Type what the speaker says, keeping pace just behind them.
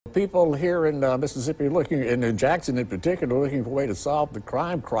People here in Mississippi looking, and in Jackson in particular, looking for a way to solve the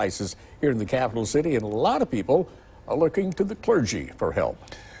crime crisis here in the capital city, and a lot of people are looking to the clergy for help.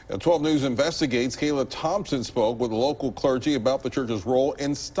 Now, 12 News investigates. Kayla Thompson spoke with local clergy about the church's role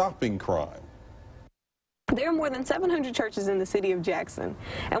in stopping crime. There are more than 700 churches in the city of Jackson,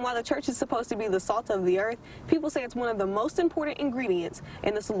 and while the church is supposed to be the salt of the earth, people say it's one of the most important ingredients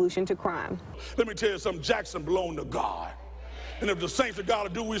in the solution to crime. Let me tell you something, Jackson belongs to God. And if the saints of God will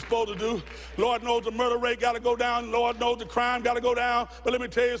do what we're supposed to do, Lord knows the murder rate got to go down, Lord knows the crime got to go down, but let me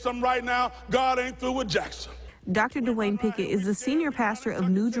tell you something right now, God ain't through with Jackson. Dr. Dwayne Pickett is the senior pastor of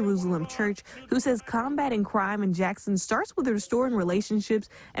New Jerusalem Church, who says combating crime in Jackson starts with restoring relationships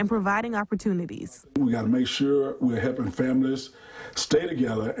and providing opportunities. We got to make sure we're helping families stay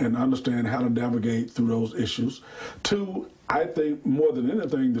together and understand how to navigate through those issues. Two, I think more than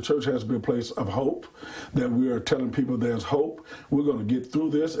anything, the church has to be a place of hope, that we are telling people there's hope. We're going to get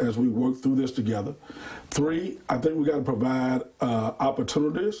through this as we work through this together. Three, I think we got to provide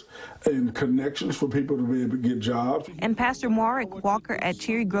opportunities and connections for people to be able to get jobs. And Pastor Warwick Walker at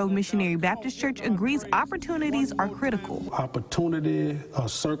Cherry Grove Missionary Baptist Church agrees opportunities are critical. Opportunity,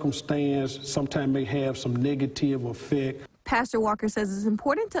 circumstance, sometimes may have some negative effect. Pastor Walker says it's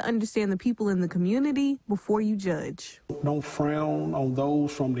important to understand the people in the community before you judge. Don't frown on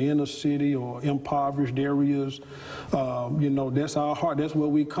those from the inner city or impoverished areas. You know, that's our heart. That's where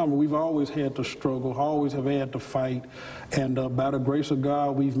we come. We've always had to struggle, always have had to fight. And by the grace of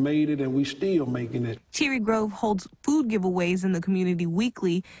God, we've made it, and we still making it. Cherry Grove holds food giveaways in the community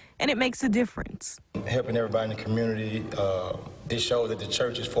weekly, and it makes a difference. Helping everybody in the community, it shows that the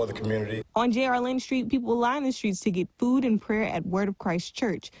church is for the community. On J.R. Lynn Street, people line the streets to get food and prayer at Word of Christ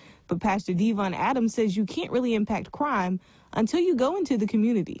Church. But Pastor Devon Adams says you can't really impact crime until you go into the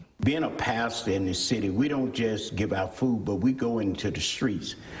community. Being a pastor in the city, we don't just give out food, but we go into the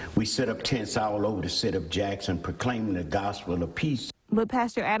streets. We set up tents all over the city of Jackson, proclaiming the gospel of peace. But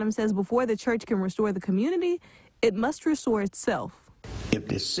Pastor Adams says before the church can restore the community, it must restore itself. If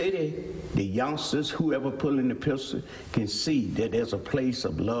the city, the youngsters, whoever pulling the pistol, can see that there's a place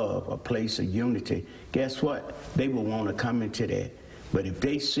of love, a place of unity, guess what? They will want to come into that. But if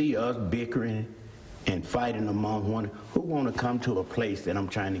they see us bickering and fighting among one, who want to come to a place that I'm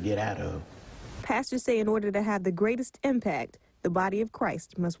trying to get out of? Pastors say in order to have the greatest impact, the body of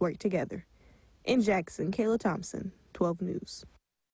Christ must work together. In Jackson, Kayla Thompson, 12 News.